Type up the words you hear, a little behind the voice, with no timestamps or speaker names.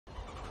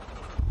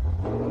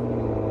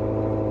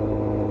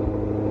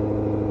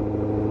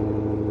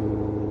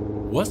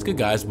What's good,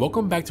 guys?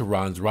 Welcome back to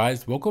Ron's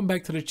Rides. Welcome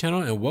back to the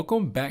channel and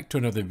welcome back to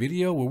another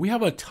video where we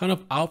have a ton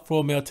of Alfa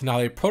Romeo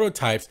Tonale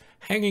prototypes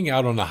hanging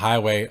out on the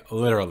highway,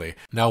 literally.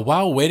 Now,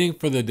 while waiting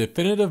for the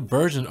definitive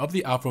version of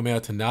the Alfa Romeo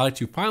Tonale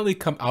to finally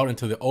come out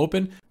into the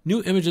open,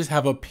 new images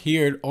have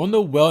appeared on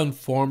the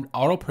well-informed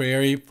Auto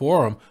Prairie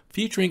forum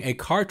featuring a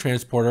car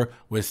transporter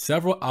with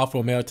several Alfa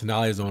Romeo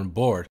Tonales on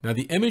board. Now,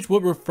 the image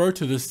would refer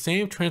to the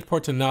same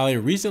transport Tonale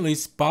recently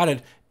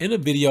spotted in a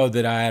video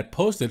that I had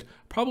posted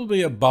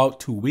probably about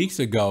 2 weeks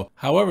ago.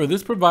 However,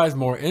 this provides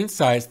more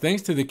insights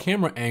thanks to the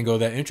camera angle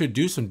that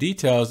introduced some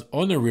details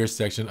on the rear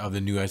section of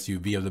the new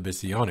SUV of the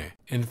Biscione.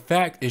 In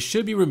fact, it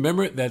should be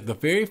remembered that the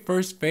very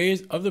first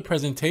phase of the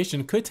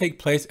presentation could take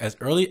place as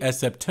early as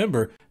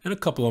September in a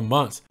couple of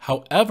months.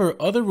 However,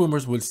 other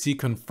rumors would see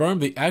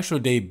confirmed the actual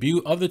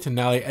debut of the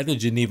Tonale at the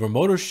Geneva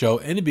Motor Show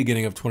in the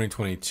beginning of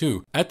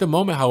 2022. At the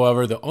moment,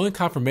 however, the only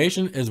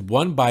confirmation is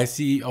one by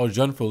CEO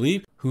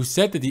Jean-Philippe, who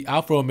said that the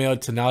Alfa Romeo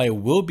Tonale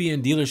will be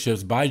in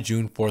dealerships by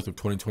June 4th of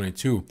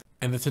 2022.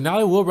 And the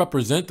Tonale will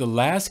represent the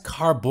last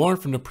car born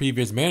from the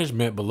previous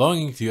management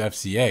belonging to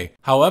FCA.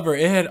 However,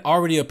 it had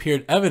already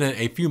appeared evident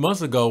a few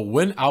months ago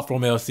when Alfa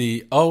Romeo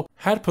CEO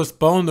had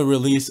postponed the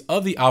release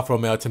of the Alfa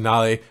Romeo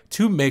Tonale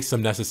to make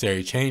some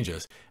necessary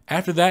changes.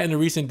 After that, in the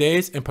recent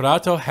days,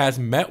 Imperato has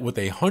met with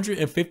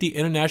 150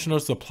 international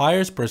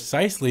suppliers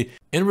precisely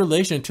in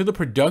relation to the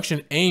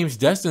production aims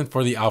destined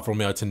for the Alfa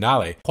Romeo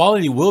Tonale.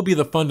 Quality will be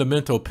the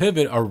fundamental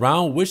pivot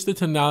around which the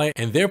Tonale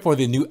and therefore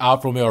the new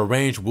Alfa Romeo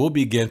range will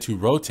begin to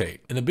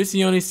rotate. And the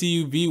Biscione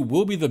C-SUV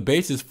will be the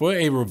basis for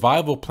a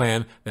revival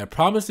plan that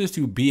promises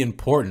to be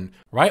important.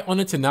 Right on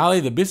the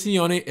Tonale, the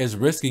Biscione is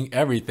risking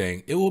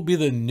everything. It will be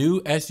the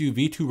new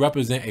SUV to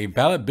represent a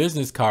valid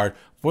business card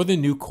for the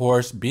new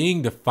course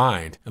being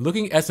defined. And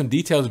looking at some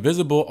details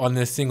visible on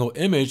this single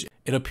image,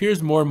 it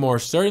appears more and more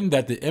certain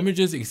that the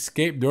images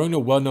escaped during the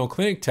well-known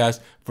clinic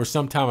test for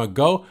some time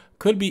ago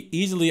could be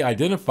easily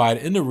identified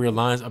in the rear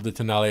lines of the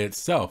Tonale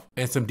itself.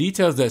 And some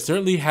details that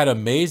certainly had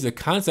amazed the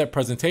concept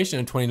presentation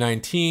in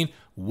 2019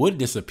 would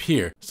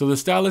disappear. So the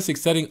stylistic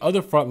setting of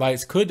the front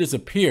lights could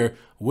disappear,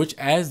 which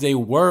as they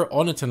were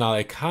on the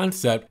Tonale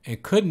concept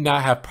and could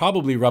not have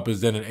probably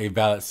represented a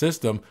valid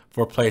system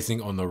for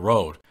placing on the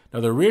road. Now,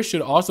 the rear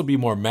should also be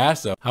more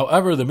massive.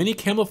 However, the many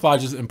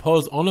camouflages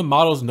imposed on the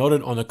models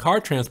noted on the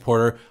car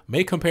transporter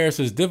make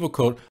comparisons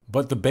difficult,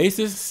 but the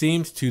basis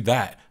seems to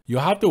that.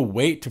 You'll have to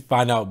wait to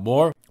find out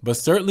more, but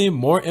certainly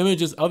more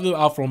images of the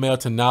Alfa Romeo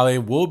Tonale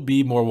will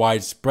be more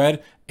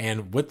widespread,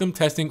 and with them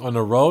testing on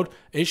the road,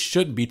 it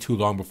shouldn't be too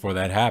long before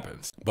that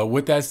happens. But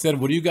with that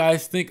said, what do you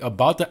guys think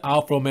about the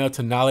Alfa Romeo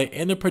Tonale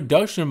and the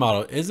production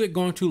model? Is it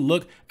going to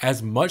look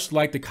as much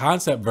like the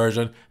concept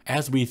version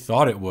as we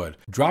thought it would?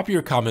 Drop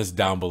your comments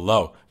down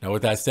below. Now,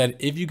 with that said,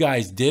 if you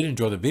guys did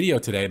enjoy the video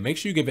today, make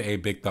sure you give it a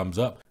big thumbs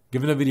up.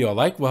 Giving the video a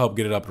like will help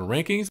get it up in the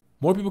rankings.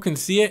 More people can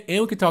see it,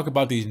 and we can talk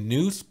about these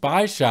new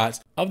spy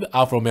shots of the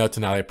Alfa Romeo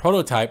Tonale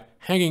prototype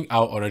hanging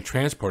out on a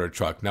transporter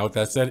truck. Now, with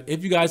that said,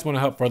 if you guys want to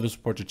help further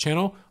support the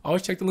channel,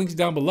 always check the links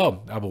down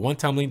below. I have a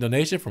one-time link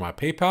donation for my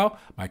PayPal,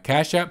 my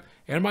Cash App,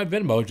 and my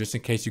Venmo, just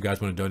in case you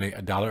guys want to donate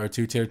 $1 or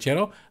 $2 to the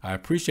channel. I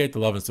appreciate the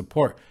love and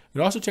support. You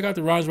can also check out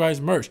the Ron's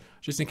Rides merch,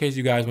 just in case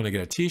you guys want to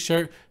get a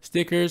t-shirt,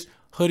 stickers,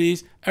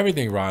 hoodies,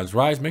 everything Ron's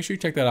Rides. Make sure you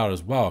check that out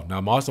as well. Now,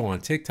 I'm also on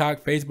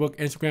TikTok, Facebook,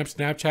 Instagram,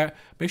 Snapchat.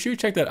 Make sure you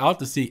check that out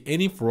to see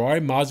any Ferrari,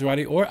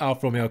 Maserati, or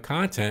Alfa Romeo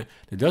content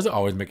that doesn't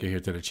always make it here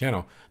to the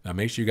channel. Now,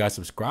 make sure you guys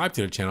subscribe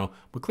to the channel,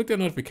 but click that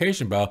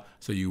notification bell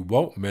so you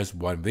won't miss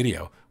one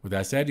video. With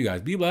that said, you guys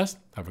be blessed,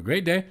 have a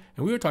great day,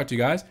 and we will talk to you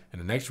guys in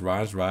the next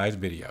Ron's Rides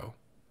video.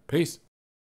 Peace.